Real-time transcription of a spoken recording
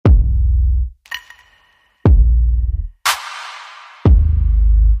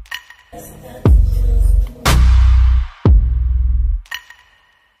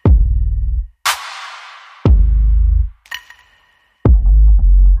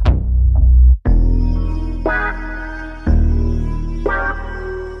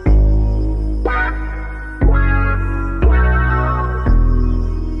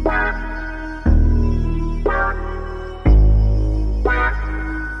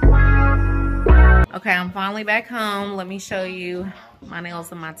Okay, I'm finally back home. Let me show you my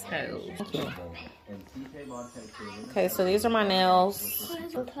nails and my toes. Okay, so these are my nails.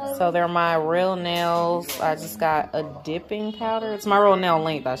 So they're my real nails. I just got a dipping powder. It's my real nail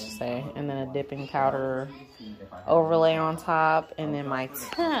length, I should say. And then a dipping powder overlay on top. And then my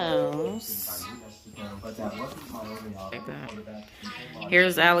toes. Like that.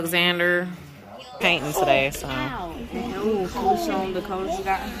 Here's Alexander painting today, so. Ooh, can we show them the colors you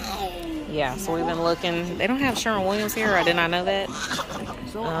got? Yeah, so we've been looking. They don't have Sharon Williams here. I did not know that.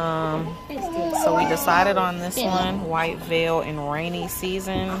 So we decided on this one, White Veil in Rainy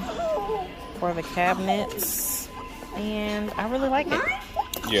Season for the cabinets. And I really like it.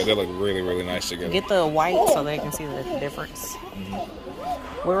 Yeah, they look really, really nice together. Get the white so they can see the difference.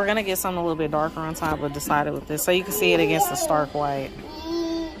 We were going to get something a little bit darker on top, but decided with this. So you can see it against the stark white.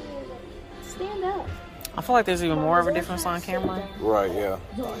 Stand up. I feel like there's even more of a difference on camera. Right, yeah.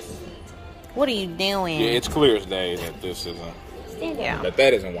 What are you doing? Yeah, it's clear as day that this isn't. Yeah.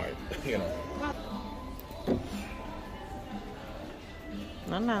 That isn't white, you know.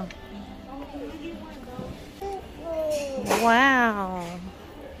 No. Wow.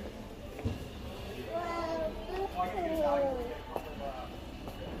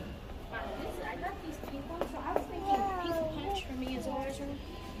 I got these pink ones, so I was thinking pink punch for me as well.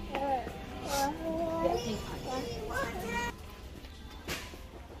 Yeah, pink punch.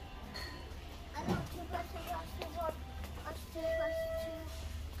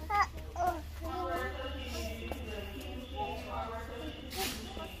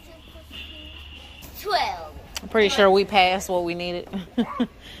 I'm pretty sure we passed what we needed.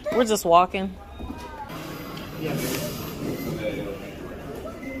 We're just walking.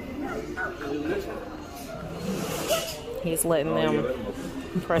 He's letting them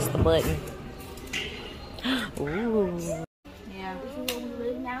press the button. Ooh. Yeah. This is where we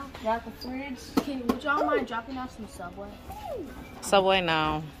live now. Got the fridge. Would y'all mind dropping off some Subway? Subway,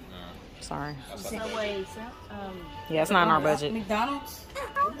 no. Sorry. Subway, yeah, it's not in our budget. McDonald's?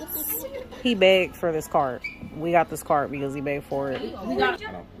 He begged for this cart. We got this cart because he begged for it. We got it.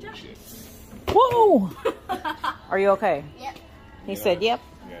 Whoa! Are you okay? Yep. He said, yep.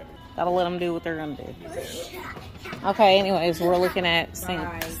 That'll let them do what they're going to do. Okay, anyways, we're looking at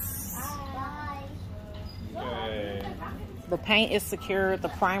sinks. The paint is secured. The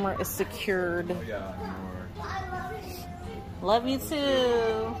primer is secured. Love you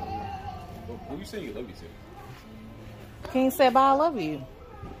too. Who you saying you love you to? King said, bye, I love you.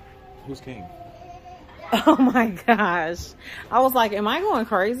 Who's King? Oh my gosh. I was like, am I going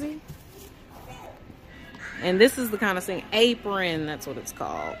crazy? And this is the kind of thing, apron, that's what it's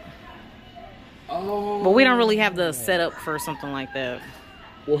called. Oh. But we don't really have the setup for something like that.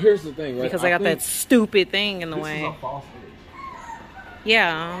 Well, here's the thing, right? Because I got that stupid thing in the way. This is a false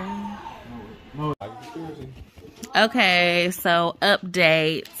Yeah. No. Okay, so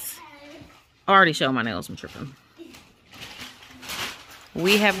updates. I already showed my nails, I'm tripping.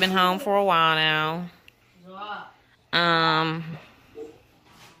 We have been home for a while now.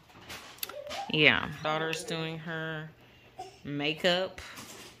 Yeah. Daughter's doing her makeup.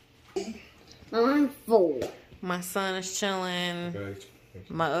 I'm full. My son is chilling. Okay.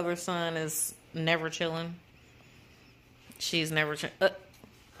 My other son is never chilling. She's never chilling.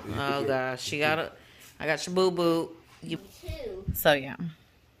 Oh gosh, she got it. I got your boo boo. So yeah.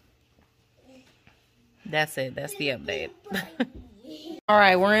 That's it. That's the update. All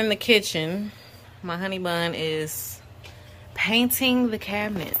right, we're in the kitchen. My honey bun is painting the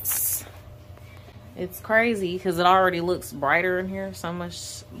cabinets. It's crazy because it already looks brighter in here, so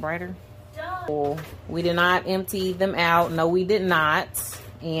much brighter. Well, we did not empty them out. No, we did not.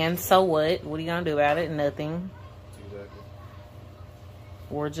 And so what? What are you gonna do about it? Nothing.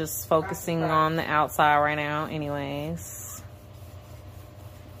 We're just focusing on the outside right now anyways.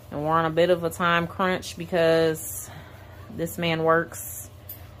 And we're on a bit of a time crunch because this man works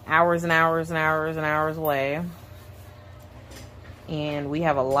hours and hours and hours and hours away. And we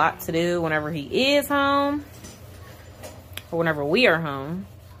have a lot to do whenever he is home. Or whenever we are home.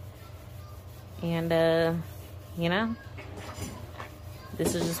 And, you know,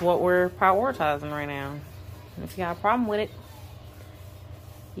 this is just what we're prioritizing right now. And if you got a problem with it,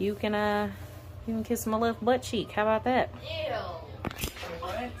 you can kiss my left butt cheek. How about that? Ew.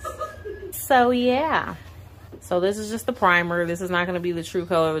 What? So, yeah. So, this is just the primer. This is not going to be the true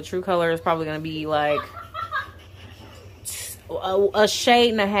color. The true color is probably going to be like a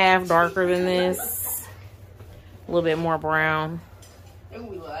shade and a half darker than this. A little bit more brown.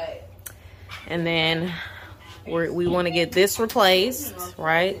 And then we want to get this replaced,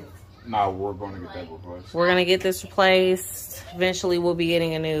 right? No, we're going to get that replaced. We're gonna get this replaced. Eventually, we'll be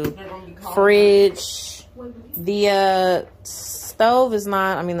getting a new fridge. The stove is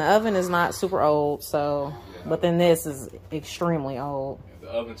not. I mean, the oven is not super old. So, but then this is extremely old. Yeah, the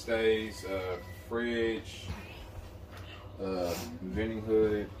oven stays. Fridge. Vending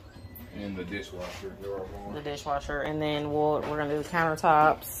hood. And the dishwasher. The dishwasher, and then we're gonna do the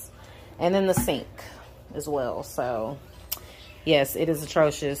countertops, and then the sink as well. So, yes, it is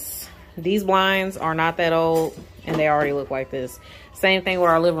atrocious. These blinds are not that old, and they already look like this. Same thing with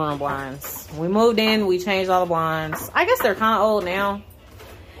our living room blinds. We moved in, we changed all the blinds. I guess they're kind of old now.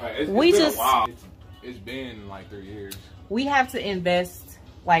 Right, it's been a while. It's been like 3 years. We have to invest,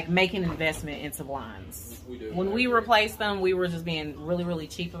 like make an investment into blinds. We do. When we replaced them, we were just being really, really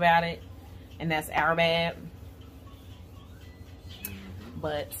cheap about it, and that's our bad.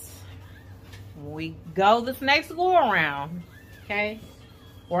 But when we go this next go around, okay,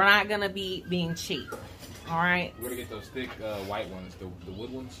 we're not gonna be being cheap. All right. We're gonna get those thick white ones, the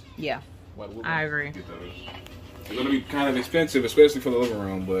wood ones. Yeah. White wood ones. I agree. Get those. They're gonna be kind of expensive, especially for the living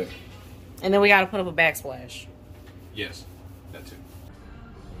room, but. And then we got to put up a backsplash. Yes, that too.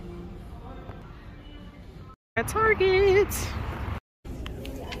 At Target.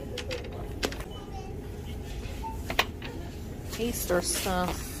 Easter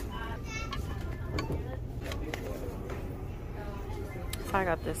stuff. If I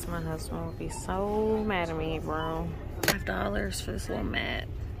got this, my husband would be so mad at me, bro. $5 for this little mat.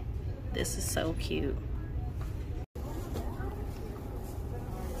 This is so cute.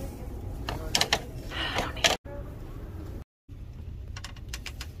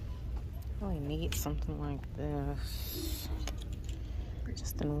 I really need something like this.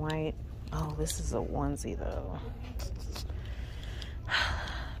 Just in white. Oh, this is a onesie though.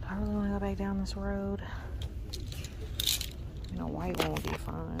 I really want to go back down this road. You know, white one would be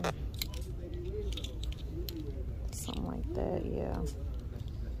fine. Something like that, yeah.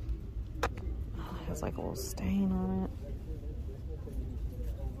 Oh, it has like a little stain on it.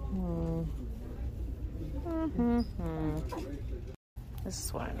 This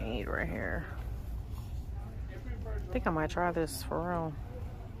is what I need right here. I think I might try this for real.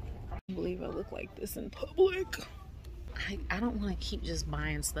 I can't believe I look like this in public. I don't want to keep just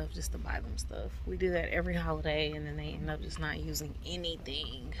buying stuff just to buy them stuff. We do that every holiday and then they end up just not using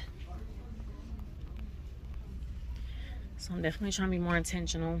anything. So I'm definitely trying to be more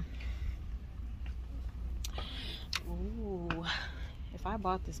intentional. Ooh, if I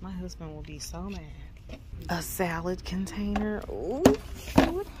bought this, my husband will be so mad. A salad container. Ooh, he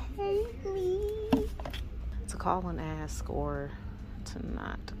would hate me. To call and ask or to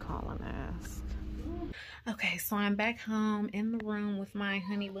not to call and ask. Okay, so I'm back home in the room with my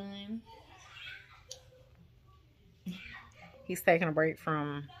honey bun. He's taking a break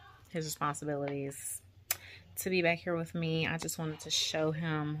from his responsibilities to be back here with me. I just wanted to show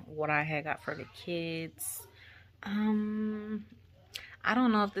him what I had got for the kids. I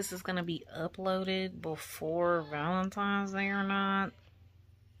don't know if this is going to be uploaded before Valentine's Day or not.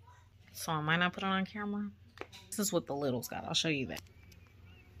 So I might not put it on camera. This is what the littles got. I'll show you that.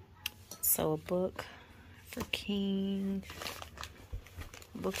 So a book for King,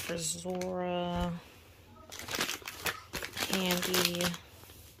 a book for Zora, candy,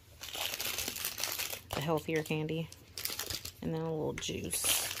 the healthier candy, and then a little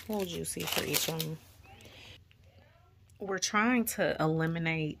juice, a little juicy for each of them. We're trying to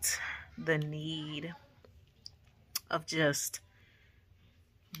eliminate the need of just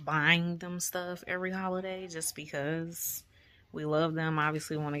buying them stuff every holiday just because we love them.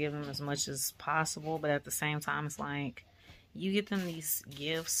 Obviously, we want to give them as much as possible, but at the same time, it's like you get them these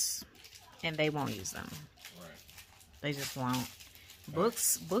gifts and they won't use them. Right. They just won't.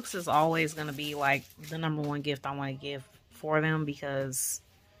 Books is always going to be like the #1 gift I want to give for them because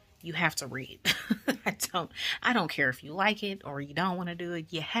you have to read. I don't care if you like it or you don't want to do it.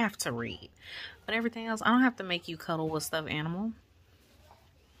 You have to read. But everything else, I don't have to make you cuddle with stuffed animal.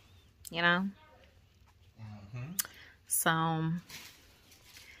 You know? Mm-hmm. So,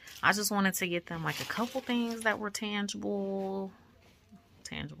 I just wanted to get them like a couple things that were tangible,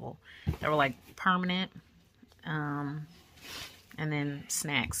 that were like permanent, and then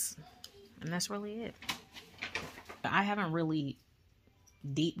snacks, and that's really it. I haven't really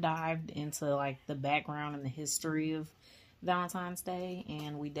deep dived into like the background and the history of Valentine's Day,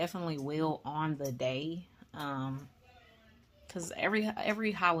 and we definitely will on the day, because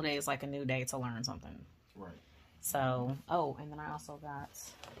every holiday is like a new day to learn something. Right. So, oh, and then I also got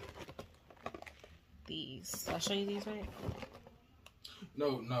these. Did I show you these, right?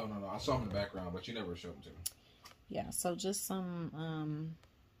 No. I saw them in the background, but you never showed them to me. Yeah, so just some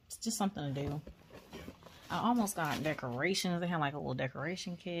It's just something to do. I almost got decorations. They had like a little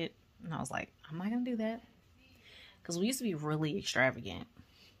decoration kit. And I was like, I'm not going to do that. Because we used to be really extravagant.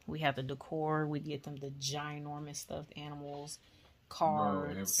 We had the decor. We'd get them the ginormous stuffed animals,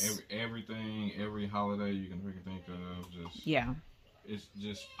 cards. Bro, everything, every holiday you can freaking think of. Just yeah. It's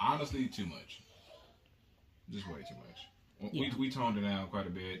just honestly too much. Just way too much. Yeah. We toned it down quite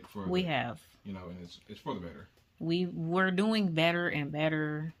a bit. We have. You know, and it's for the better. We're doing better and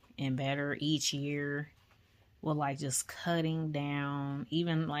better and better each year. With like just cutting down.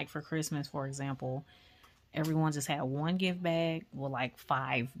 Even like for Christmas, for example, everyone just had one gift bag with like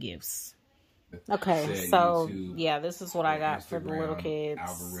 5 gifts. Okay, so YouTube, yeah, this is what I got Instagram, for the little kids.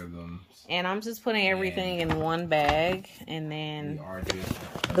 Algorithms. And I'm just putting everything in one bag, and then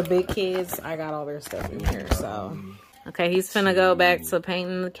the big kids, I got all their stuff in here. So, okay, he's finna go back to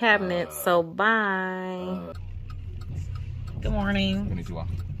painting the cabinet. So bye. Good morning. Konnichiwa.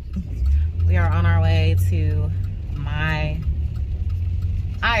 We are on our way to my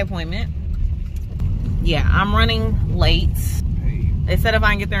eye appointment. Yeah, I'm running late. They said if I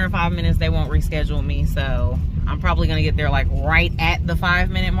can get there in 5 minutes, they won't reschedule me. So I'm probably going to get there like right at the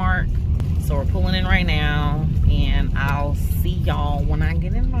 5-minute mark. So we're pulling in right now. And I'll see y'all when I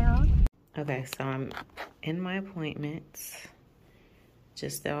get in there. Okay, so I'm in my appointment.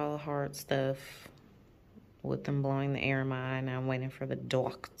 Just all the hard stuff. With them blowing the air in my eye. And I'm waiting for the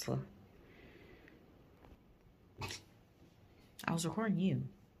doctor. I was recording you.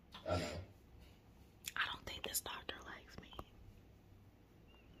 I know. I don't think this doctor likes me.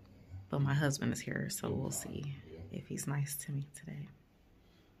 But my husband is here, so we'll see if he's nice to me today.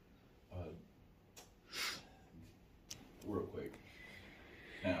 Real quick.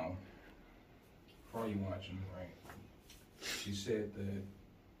 Now, for all you watching, right? She said that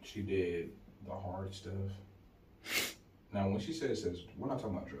she did the hard stuff. Now, when she says, we're not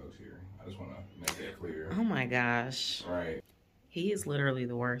talking about drugs here. I just want to make that clear. Oh my gosh. Right. He is literally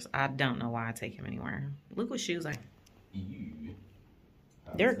the worst. I don't know why I take him anywhere. Look what shoes I...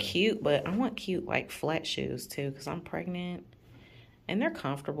 They're cute, but I want cute, like, flat shoes, too, because I'm pregnant. And they're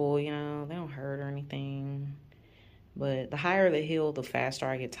comfortable, you know. They don't hurt or anything. But the higher the heel, the faster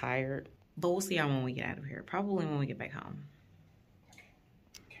I get tired. But we'll see how when we get out of here. Probably when we get back home.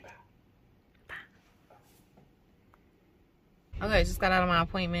 Okay, bye. Okay, just got out of my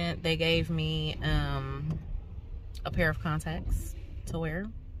appointment. They gave me a pair of contacts to wear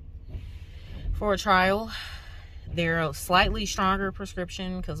for a trial. They're a slightly stronger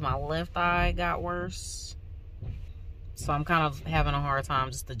prescription because my left eye got worse. So I'm kind of having a hard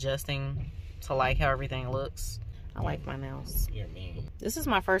time just adjusting to like how everything looks. I like my nails. You're mean. This is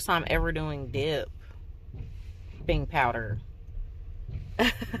my first time ever doing dipping powder.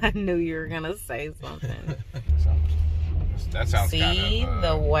 I knew you were gonna say something. That sounds See,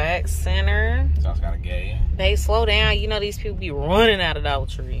 the wax center. Sounds kind of gay. Babe, slow down. You know these people be running out of Dollar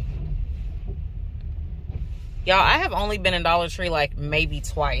Tree. Y'all, I have only been in Dollar Tree like maybe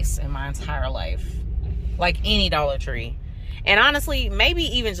twice in my entire life. Like any Dollar Tree. And honestly, maybe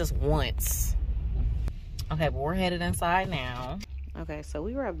even just once. Okay, but we're headed inside now. Okay, so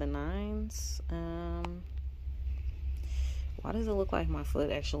we were at the 9s. Why does it look like my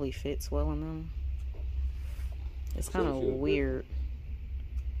foot actually fits well in them? It's kind of weird.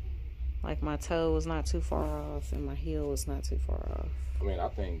 Like my toe is not too far off and my heel is not too far off. I mean, I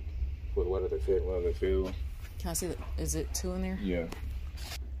think with whether they fit, whether they feel. Can I see is it 2 in there? Yeah.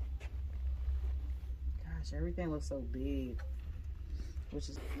 Gosh, everything looks so big. Which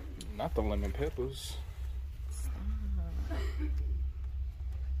is not the lemon peppers. I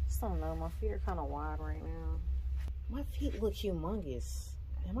just don't know. My feet are kind of wide right now. My feet look humongous.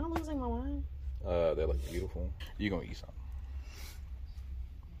 Am I losing my mind? They look beautiful. You gonna eat something?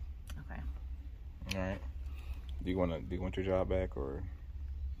 Okay. All right. Do you want your job back or?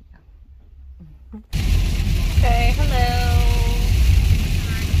 Yeah. Okay. Hello.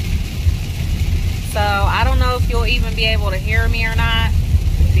 So I don't know if you'll even be able to hear me or not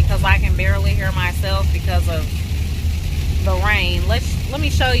because I can barely hear myself because of the rain. Let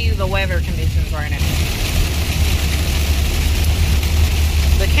me show you the weather conditions right now.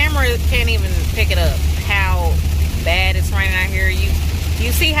 The camera can't even pick it up how bad it's raining out here.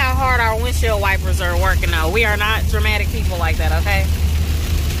 You see how hard our windshield wipers are working though. We are not dramatic people like that, okay?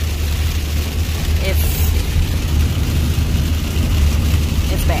 It's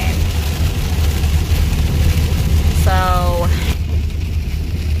bad. So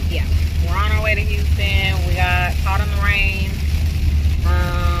yeah, we're on our way to Houston. We got caught in the rain.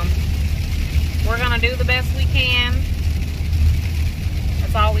 We're gonna do the best we can.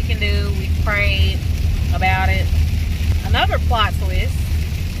 That's all we can do. We prayed about it. Another plot twist.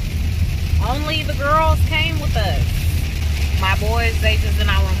 Only the girls came with us. My boys, they just did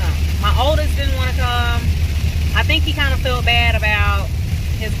not want to come. My oldest didn't want to come. I think he kind of felt bad about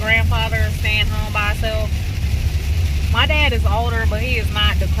his grandfather staying home by himself. My dad is older, but he is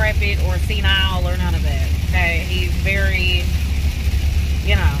not decrepit or senile or none of that. Okay, he's very,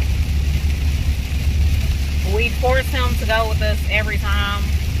 you know. We forced him to go with us every time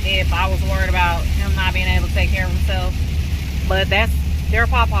if I was worried about him not being able to take care of himself. But that's their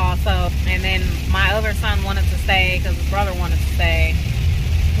papa, so. And then my other son wanted to stay because his brother wanted to stay.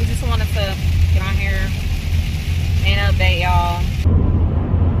 We just wanted to get on here and update y'all.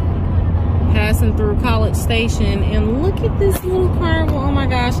 Passing through College Station, and look at this little carnival. Oh my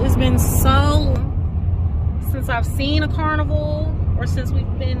gosh, it's been so long since I've seen a carnival or since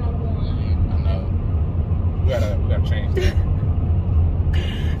we've been on one. I know. We gotta change that.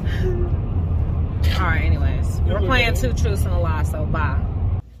 Alright, anyways. We're playing Two Truths and a Lie, so bye.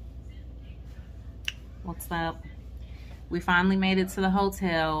 What's up? We finally made it to the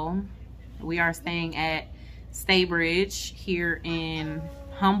hotel. We are staying at Staybridge here in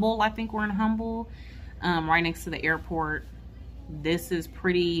Humble. I think we're in Humble, right next to the airport. This is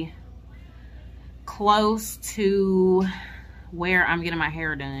pretty close to where I'm getting my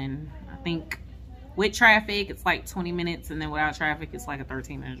hair done. I think with traffic, it's like 20 minutes, and then without traffic, it's like a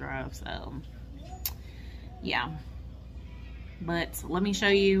 13-minute drive. So, yeah. But let me show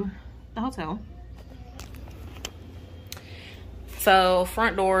you the hotel. So,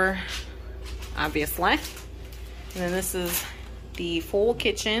 front door, obviously. And then this is the full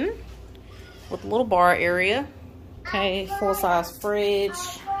kitchen with a little bar area. Okay, full-size fridge,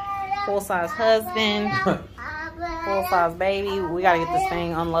 full-size husband, full-size baby. We gotta get this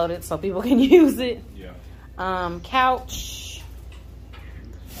thing unloaded so people can use it. Yeah. Couch.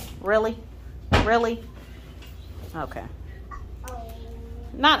 Really? Really? Okay.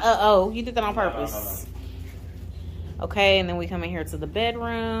 Not uh-oh, you did that on purpose. Okay, and then we come in here to the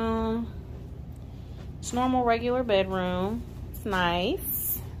bedroom. It's normal, regular bedroom. It's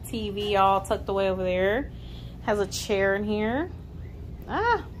nice. TV all tucked away over there. Has a chair in here.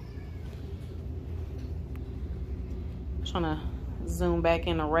 Ah. Trying to zoom back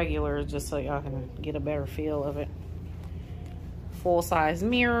into regular just so y'all can get a better feel of it. Full-size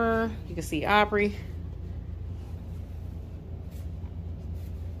mirror. You can see Aubrey.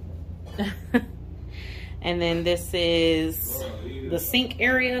 And then this is the sink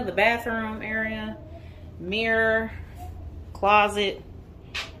area, the bathroom area, mirror, closet.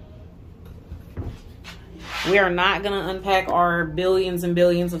 We are not gonna unpack our billions and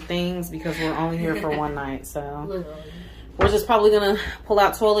billions of things because we're only here for one night. So we're just probably gonna pull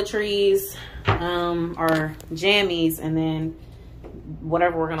out toiletries, our jammies, and then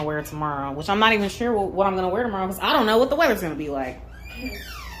whatever we're gonna wear tomorrow, which I'm not even sure what I'm gonna wear tomorrow because I don't know what the weather's gonna be like.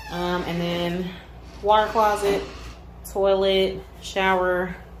 And then water closet, toilet,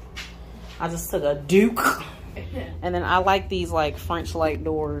 shower. I just took a Duke. And then I like these like French light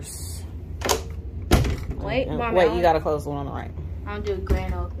doors. Wait, Mom, wait, you gotta close the one on the right. I'll do a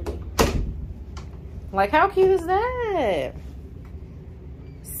grand opening. Like, how cute is that?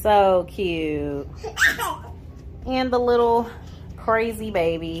 So cute. And the little crazy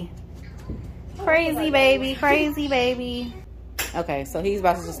baby. Crazy baby, crazy baby. Okay, so he's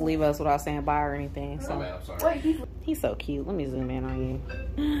about to just leave us without saying bye or anything. So he's so cute. Let me zoom in on you.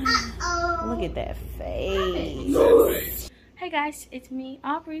 Look at that face. Hey guys, it's me,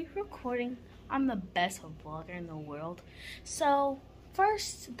 Aubrey, recording. I'm the best vlogger in the world. So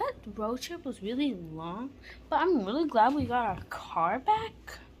first, that road trip was really long, but I'm really glad we got our car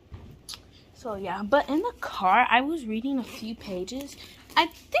back. So yeah, but in the car, I was reading a few pages. I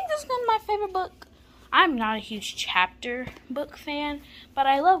think this is gonna be my favorite book. I'm not a huge chapter book fan, but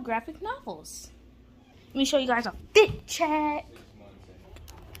I love graphic novels. Let me show you guys a fit check.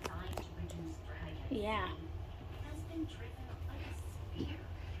 Yeah.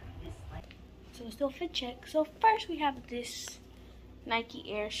 So let's do a fit check. So first we have this Nike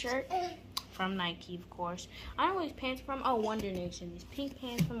Air shirt from Nike, of course. I don't know these pants from. Oh, Wonder Nation. These pink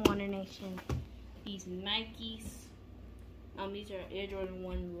pants from Wonder Nation. These Nikes. These are Air Jordan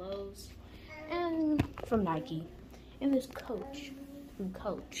 1 lows. And from Nike. And this Coach from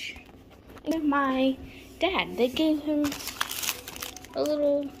Coach. And my dad, they gave him a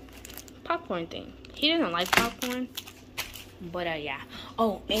little popcorn thing. He doesn't like popcorn, but yeah.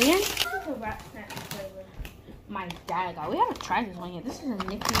 Oh, and this is a wrap snack flavor my dad got. We haven't tried this one yet. This is a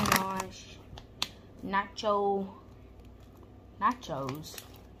Nicki Minaj nachos.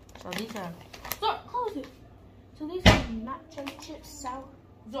 So these are, stop, close it. So these are nacho chips,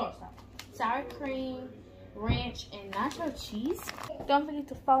 sour cream, ranch and nacho cheese. Don't forget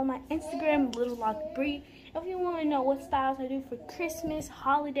to follow my Instagram, Little Lock Bree, if you want to know what styles I do for Christmas,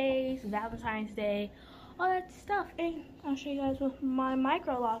 holidays, Valentine's Day, all that stuff. And I'll show you guys with my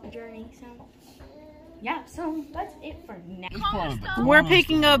micro lock journey. So yeah, so that's it for now. We're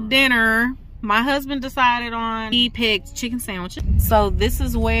picking up dinner. My husband decided on, he picked chicken sandwiches. So this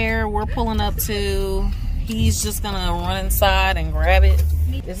is where we're pulling up to. He's just gonna run inside and grab it.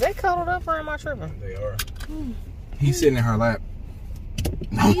 Is that cuddled up or am I tripping? They are. He's sitting in her lap.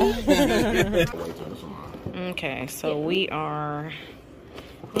 Okay, so we are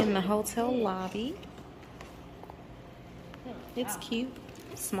in the hotel lobby. It's cute,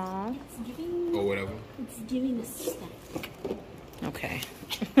 small. Or whatever. It's giving a snack. Okay.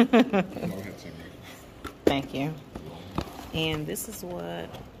 Thank you. And this is what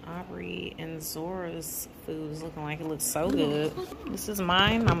Aubrey and Zora's food is looking like. It looks so good. This is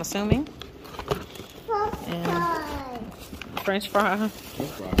mine, I'm assuming. And French fry.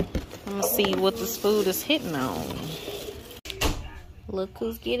 I'm gonna see what this food is hitting on. Look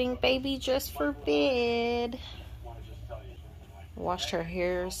who's getting baby dressed for bed. Washed her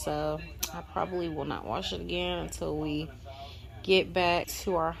hair, so I probably will not wash it again until we get back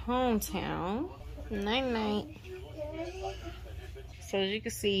to our hometown. Night night. So as you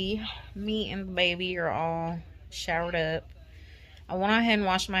can see, me and the baby are all showered up. I went ahead and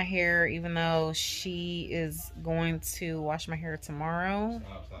washed my hair, even though she is going to wash my hair tomorrow,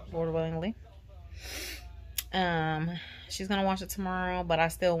 Lord willingly. She's gonna wash it tomorrow, but I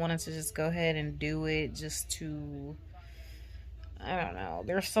still wanted to just go ahead and do it just to, I don't know,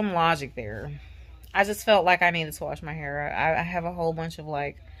 there's some logic there. I just felt like I needed to wash my hair. I have a whole bunch of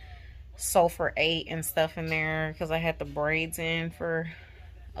like sulfur 8 and stuff in there because I had the braids in for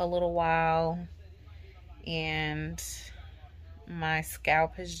a little while and my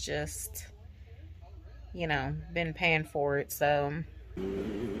scalp has just, you know, been paying for it. So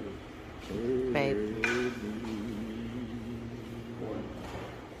babe,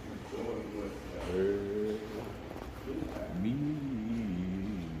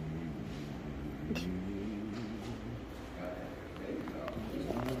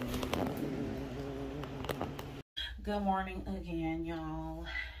 good morning again, y'all.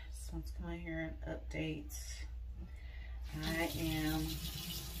 Just want to come in here and update. I am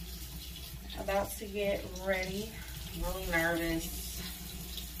about to get ready. I'm really nervous.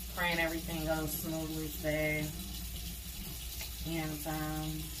 Praying everything goes smoothly today. And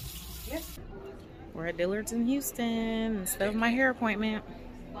yep. We're at Dillard's in Houston instead of my hair appointment.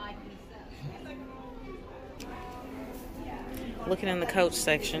 Looking in the Coach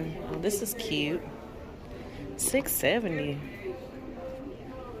section. Oh, this is cute. $6.70.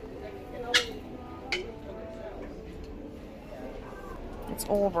 It's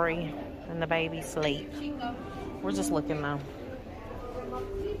Aubrey and the baby sleep. We're just looking now.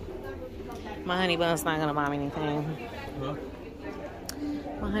 My honey bun's not gonna buy me anything. Huh?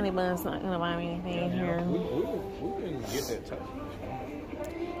 My honey bun's not gonna buy me anything here. We can get that touch.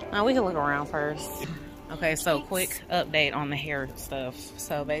 No, we can look around first. Okay, so quick update on the hair stuff.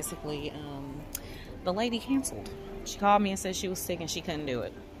 So basically, the lady canceled. She called me and said she was sick and she couldn't do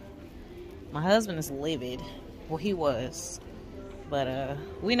it. My husband is livid. Well, he was. But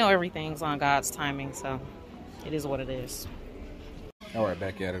we know everything's on God's timing, so it is what it is. All right,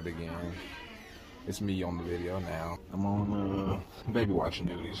 back at it again. It's me on the video now. I'm on baby watching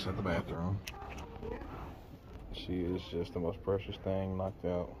duties at the bathroom. She is just the most precious thing knocked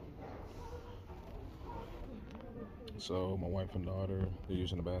out. So my wife and daughter, they're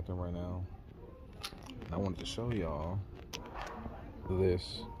using the bathroom right now. I wanted to show y'all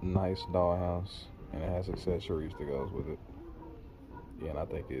this nice dollhouse, and it has accessories that goes with it. Yeah, and I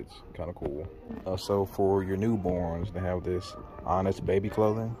think it's kind of cool. So for your newborns, they have this Honest baby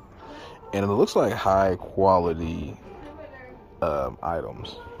clothing, and it looks like high quality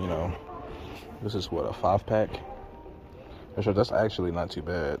items. You know, this is what, a 5-pack? So that's actually not too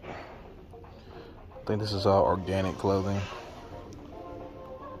bad. I think this is all organic clothing.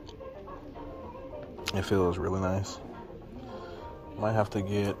 It feels really nice. Might have to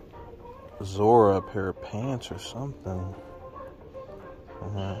get Zora a pair of pants or something.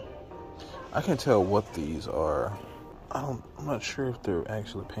 I can't tell what these are. I'm not sure if they're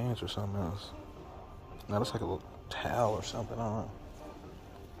actually pants or something else. That looks like a little towel or something. I don't know.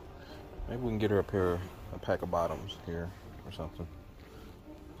 Maybe we can get her a pack of bottoms here or something.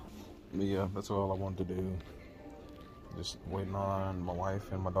 But yeah, that's all I wanted to do. Just waiting on my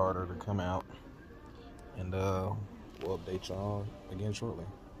wife and my daughter to come out. And we'll update y'all again shortly.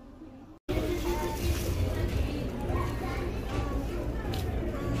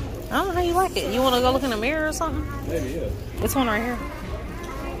 I don't know how you like it. You want to go look in the mirror or something? Maybe, yeah. This one right here.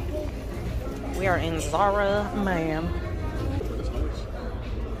 We are in Zara, man.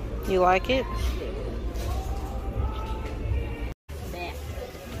 You like it?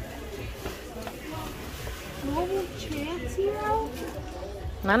 No chance, hero.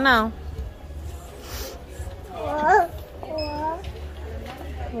 I know.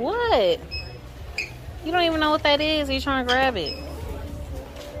 What? You don't even know what that is. You're trying to grab it.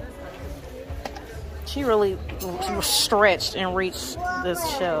 She really stretched and reached this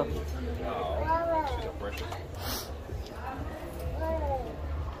shelf.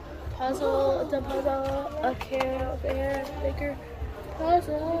 Puzzle, the puzzle, a Care Bear bigger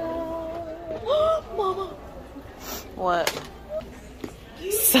puzzle. Mama. What?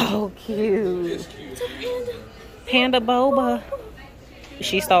 So cute. It's a panda. Panda boba.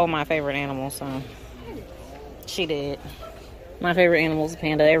 She stole my favorite animal, so she did. My favorite animal is a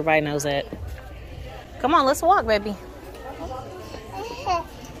panda. Everybody knows that. Come on, let's walk, baby.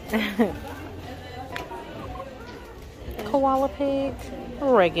 Koala pig,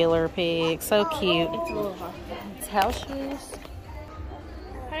 regular pig, so cute. It's a little hard. It's house shoes.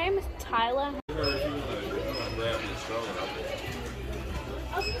 Her name is Tyla.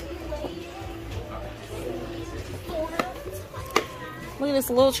 Look at this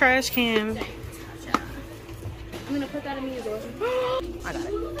little trash can. I'm gonna put that in the door. I got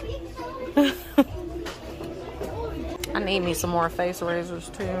it. I need me some more face razors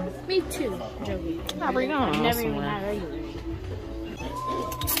too. Me too. Joking. I'll bring on I've never even somewhere. had regular.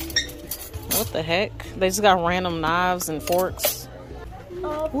 What the heck? They just got random knives and forks.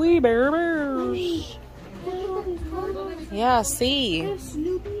 We bears. Yeah, I see. There's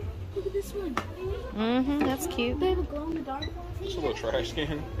Snoopy. Look at this one. That's cute. They have a glow in the dark one. It's a little trash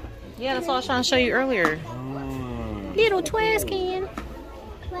can. Yeah, that's what I was trying to show you earlier. Little trash can.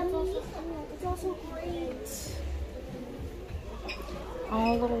 It's also great.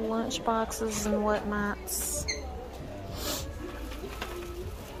 All little lunch boxes and whatnots.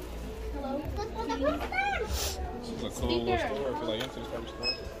 Hello. This is a cool little store. I feel like into this type of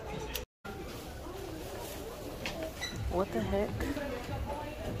store. What the heck?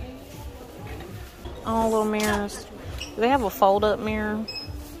 Oh, little mirrors. Do they have a fold-up mirror?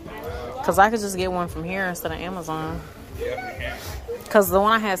 Because I could just get one from here instead of Amazon. Because the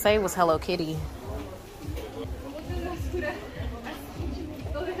one I had saved was Hello Kitty.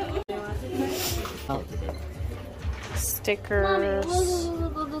 Stickers. Look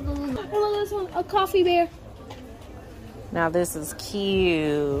at this one. A coffee bear. Now this is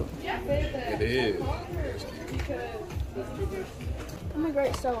cute. It is. I'm a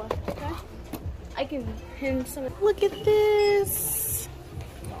great sewer. Okay. I can pin some. Look at this.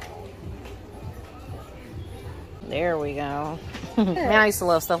 There we go. Man, I used to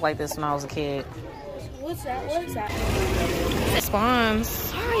love stuff like this when I was a kid. What's that? What is that?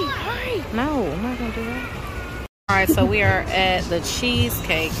 Spawns. Hurry! No, I'm not gonna do that. All right, so we are at the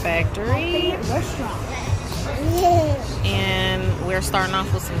Cheesecake Factory, and we're starting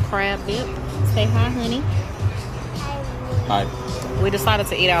off with some crab dip. Say hi, honey. Hi. We decided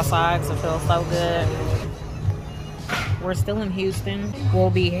to eat outside because it feels so good. We're still in Houston. We'll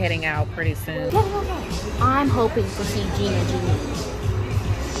be heading out pretty soon. I'm hoping to see Gina G.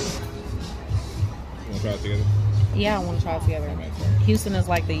 You want to try it together? Yeah, I want to try it together. Houston is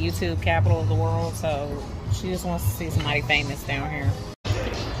like the YouTube capital of the world, so she just wants to see somebody famous down here.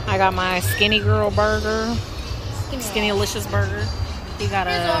 I got my Skinny Girl burger, Skinny-licious burger. He got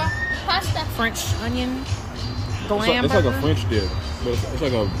a Pasta. French onion glam It's like burger. a French dip. But it's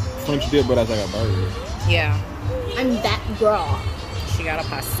like a French dip, but it's like a burger. Yeah, I'm that girl. she got a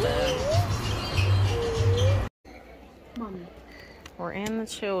pasta. Mommy. We're in the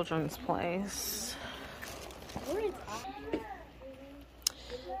children's place. Where is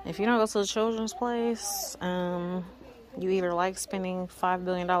If you don't go to the children's place, you either like spending $5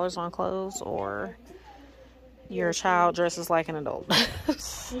 billion on clothes or your child dresses like an adult.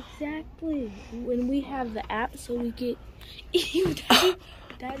 Exactly. When we have the app, so we get.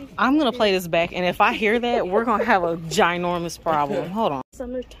 Daddy. I'm going to play this back, and if I hear that, we're going to have a ginormous problem. Hold on.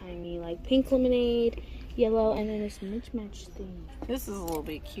 Summertimey, like pink lemonade, yellow, and then this mismatch thing. This is a little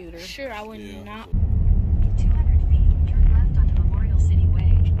bit cuter. Sure, I would not. 200 feet, turn left onto Memorial City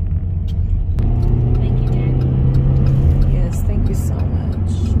Way. Thank you, Daddy. Yes, thank you so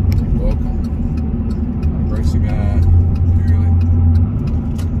much. You're welcome. Grace of God.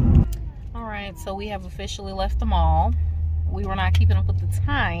 Really. All right, so we have officially left the mall. We were not keeping up with the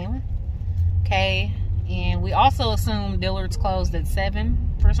time. Okay, and we also assumed Dillard's closed at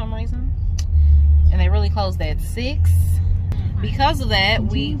 7 for some reason. And they really closed at 6. because of that,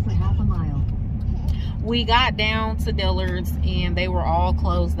 we Continue for half a mile. got down to Dillard's and they were all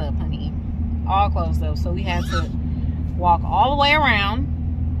closed up, honey. All closed up. So we had to walk all the way around.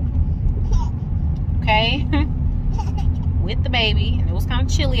 Okay? With the baby. And it was kind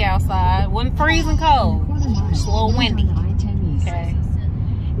of chilly outside. It wasn't freezing cold. Just a little windy. Okay?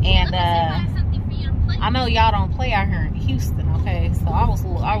 And I know y'all don't play out here in Houston, okay? So I was a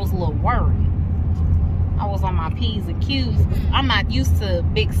little worried. I was on my P's and Q's. I'm not used to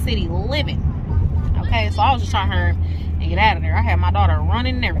big city living. Okay, so I was just trying to hurry and get out of there. I had my daughter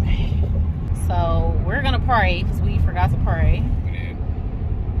running and everything. So we're gonna pray because we forgot to pray. We did.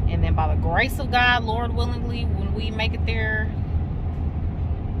 And then by the grace of God, Lord willingly, when we make it there,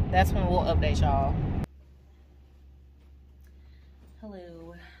 that's when we'll update y'all.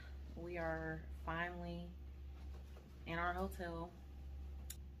 Hello. We are finally in our hotel.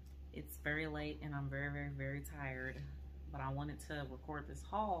 It's very late and I'm very, very, very tired. But I wanted to record this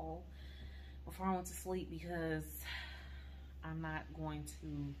haul before I went to sleep because I'm not going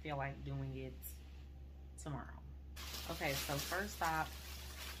to feel like doing it tomorrow. Okay, so first stop,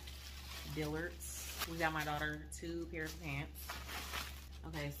 Dillard's. We got my daughter 2 pairs of pants.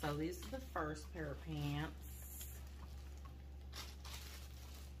 Okay, so these are the first pair of pants.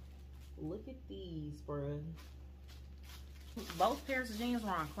 Look at these, bruh. Both pairs of jeans were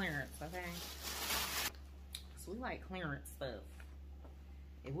on clearance, okay? So we like clearance stuff.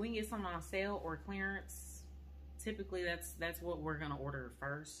 If we can get something on sale or clearance, typically that's what we're gonna order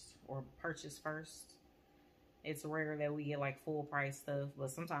first or purchase first. It's rare that we get like full price stuff,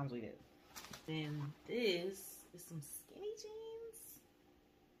 but sometimes we do. Then this is some skinny jeans.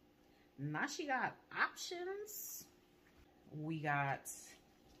 Now she got options. We got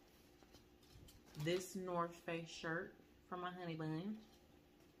this North Face shirt from my honey bun.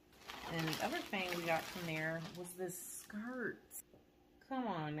 And the other thing we got from there was this skirt. Come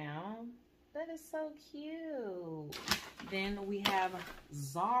on now. That is so cute. Then we have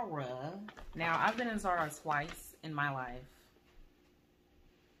Zara. Now, I've been in Zara twice in my life.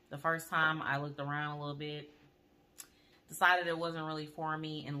 The first time I looked around a little bit, decided it wasn't really for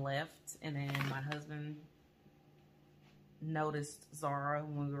me and left. And then my husband noticed Zara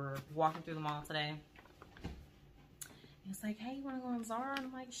when we were walking through the mall today. He was like, hey, you want to go in Zara?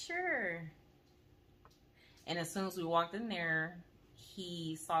 I'm like, sure. And as soon as we walked in there,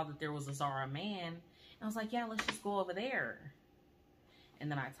 he saw that there was a Zara man. And I was like, yeah, let's just go over there. And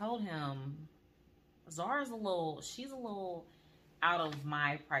then I told him, Zara's she's a little out of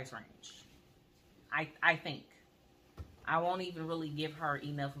my price range. I think. I won't even really give her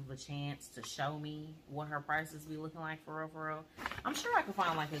enough of a chance to show me what her prices be looking like for real. I'm sure I could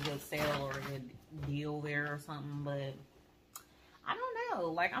find like a good sale or a good deal there or something, but I don't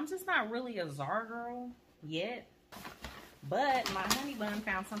know. Like, I'm just not really a Zara girl yet. But my honey bun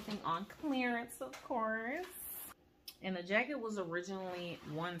found something on clearance, of course. And the jacket was originally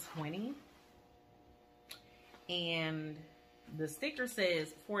 $120. And the sticker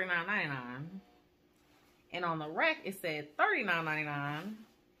says $49.99. And on the rack, it said $39.99.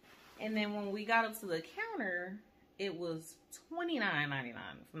 And then when we got up to the counter, it was $29.99, if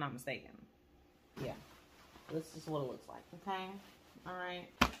I'm not mistaken. Yeah. This is what it looks like, okay? All right.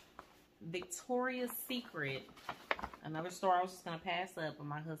 Victoria's Secret. Another store I was just going to pass up, but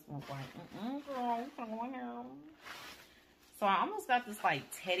my husband was like, girl, I'm going here. So I almost got this, like,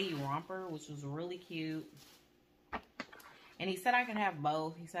 teddy romper, which was really cute. And he said I could have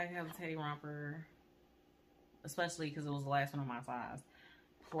both. He said I could have the teddy romper, especially because it was the last one on my size,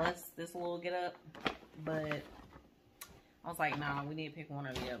 plus this little get up. But I was like, nah, we need to pick one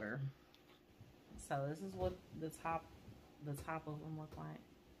or the other. So this is what the top of them look like.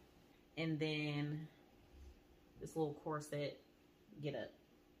 And then this little corset get up.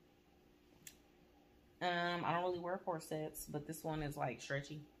 I don't really wear corsets, but this one is like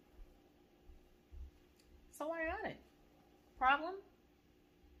stretchy. So I got it. Problem?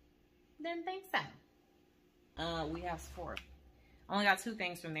 Didn't think so. We have Sephora. I only got 2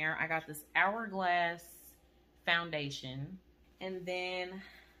 things from there. I got this Hourglass foundation. And then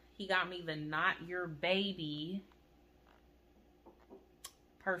he got me the Not Your Baby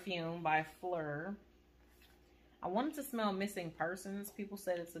perfume by Fleur. I wanted to smell Missing Persons. People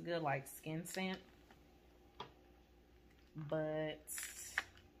said it's a good, like, skin scent. But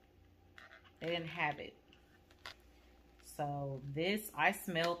they didn't have it. So this, I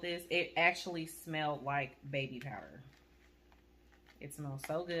smelled this. It actually smelled like baby powder. It smells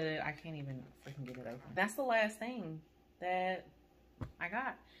so good. I can't even freaking get it open. That's the last thing that I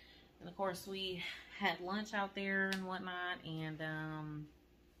got. And of course we had lunch out there and whatnot. And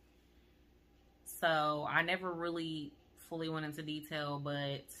so I never really fully went into detail,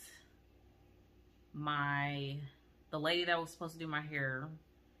 but the lady that was supposed to do my hair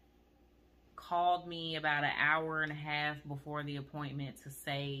called me about an hour and a half before the appointment to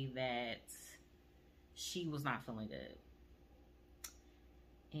say that she was not feeling good.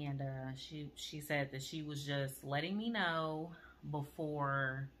 And she said that she was just letting me know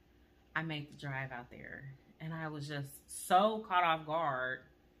before I make the drive out there. And I was just so caught off guard.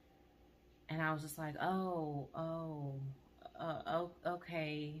 And I was just like,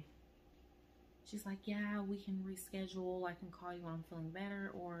 okay. She's like, yeah, we can reschedule. I can call you when I'm feeling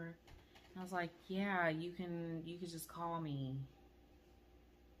better. Or I was like, yeah, you can just call me.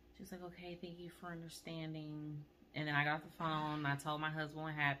 She's like, okay, thank you for understanding. And then I got the phone, and I told my husband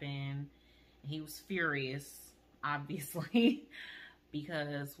what happened. He was furious, obviously,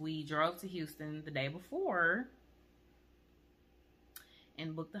 because we drove to Houston the day before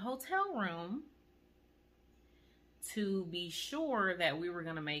and booked the hotel room to be sure that we were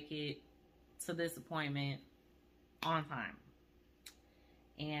going to make it to this appointment on time.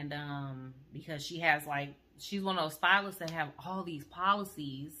 And because she's one of those stylists that have all these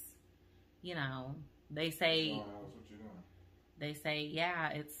policies, you know, they say,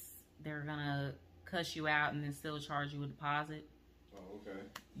 yeah, they're gonna cuss you out and then still charge you a deposit. Oh, okay.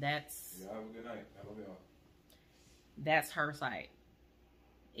 Yeah, have a good night. That'll be all. That's her site.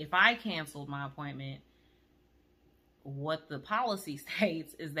 If I canceled my appointment, what the policy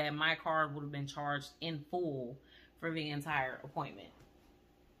states is that my card would have been charged in full for the entire appointment.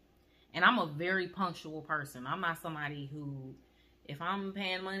 And I'm a very punctual person. I'm not somebody who, if I'm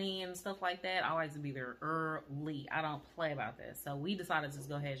paying money and stuff like that, I like to be there early. I don't play about that. So we decided to just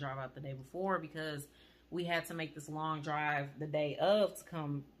go ahead and drive out the day before because we had to make this long drive the day of to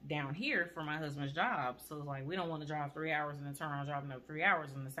come down here for my husband's job. So it's like, we don't want to drive 3 hours and then turn around driving up 3 hours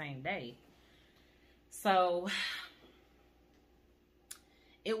in the same day. So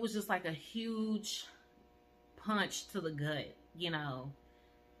it was just like a huge punch to the gut, you know.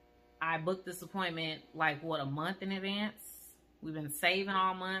 I booked this appointment a month in advance. We've been saving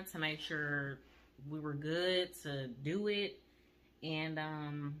all month to make sure we were good to do it. And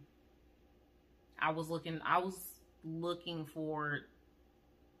I was looking forward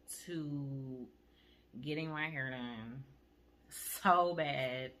to getting my hair done so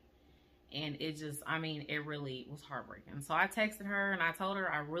bad. And it really was heartbreaking. So I texted her and I told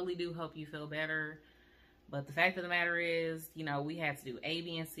her, I really do hope you feel better. But the fact of the matter is, you know, we had to do A,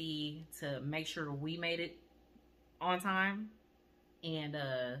 B, and C to make sure we made it on time. And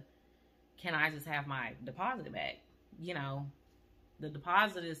can I just have my deposit back? You know, the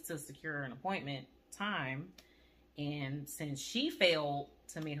deposit is to secure an appointment time. And since she failed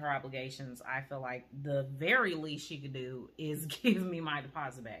to meet her obligations, I feel like the very least she could do is give me my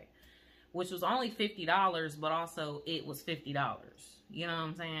deposit back. Which was only $50, but also it was $50. You know what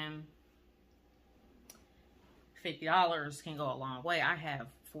I'm saying? $50 can go a long way. I have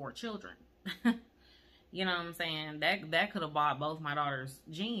 4 children. You know what I'm saying? That could have bought both my daughters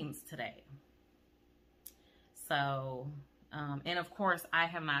jeans today. So, and of course, I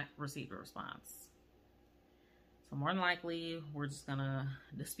have not received a response. So more than likely, we're just going to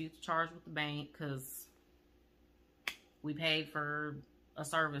dispute the charge with the bank because we paid for a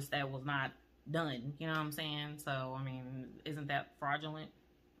service that was not done. You know what I'm saying? So, I mean, isn't that fraudulent?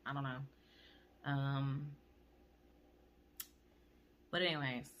 I don't know. But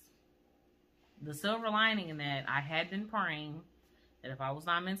anyways, the silver lining in that, I had been praying that if I was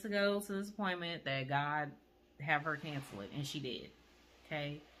not meant to go to this appointment, that God have her cancel it. And she did.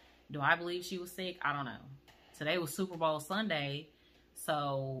 Okay. Do I believe she was sick? I don't know. Today was Super Bowl Sunday.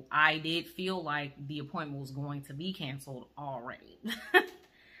 So I did feel like the appointment was going to be canceled already.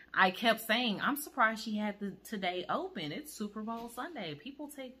 I kept saying, I'm surprised she had today open. It's Super Bowl Sunday. People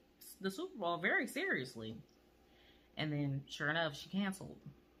take the Super Bowl very seriously. And then, sure enough, she canceled.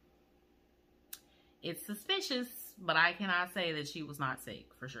 It's suspicious, but I cannot say that she was not sick,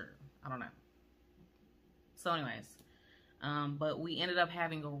 for sure. I don't know. So anyways, but we ended up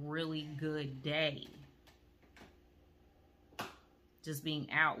having a really good day. Just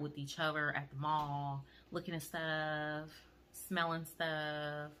being out with each other at the mall, looking at stuff, smelling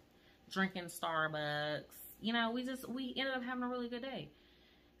stuff, drinking Starbucks. You know, we ended up having a really good day.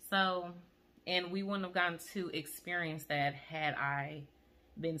 So, and we wouldn't have gotten to experience that had I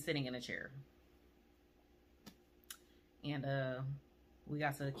been sitting in a chair. And we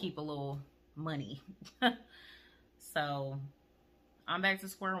got to keep a little money. So, I'm back to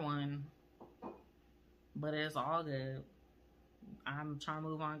square one. But it's all good. I'm trying to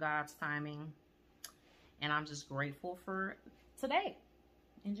move on God's timing. And I'm just grateful for today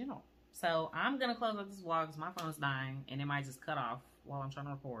in general. So I'm gonna close up this vlog because my phone's dying and it might just cut off while I'm trying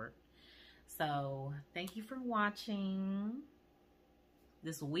to record. So thank you for watching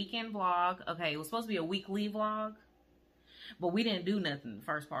this weekend vlog. Okay, it was supposed to be a weekly vlog, but we didn't do nothing the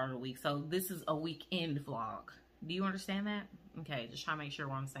first part of the week. So this is a weekend vlog. Do you understand that? Okay, just trying to make sure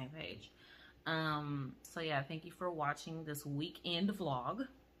we're on the same page. So yeah, thank you for watching this weekend vlog.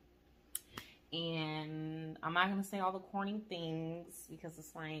 And I'm not gonna say all the corny things because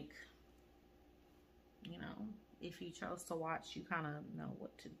it's like, you know, if you chose to watch, you kind of know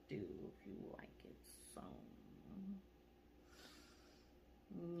what to do if you like it. So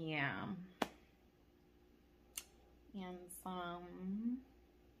yeah. And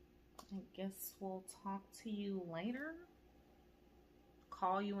I guess we'll talk to you later.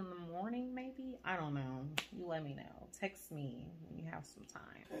 Call you in the morning, maybe? I don't know. You let me know. Text me when you have some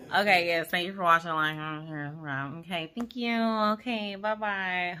time. Okay, yes. Thank you for watching. Okay, thank you. Okay,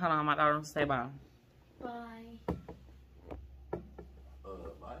 bye-bye. Hold on, my daughter wants to say bye. Bye.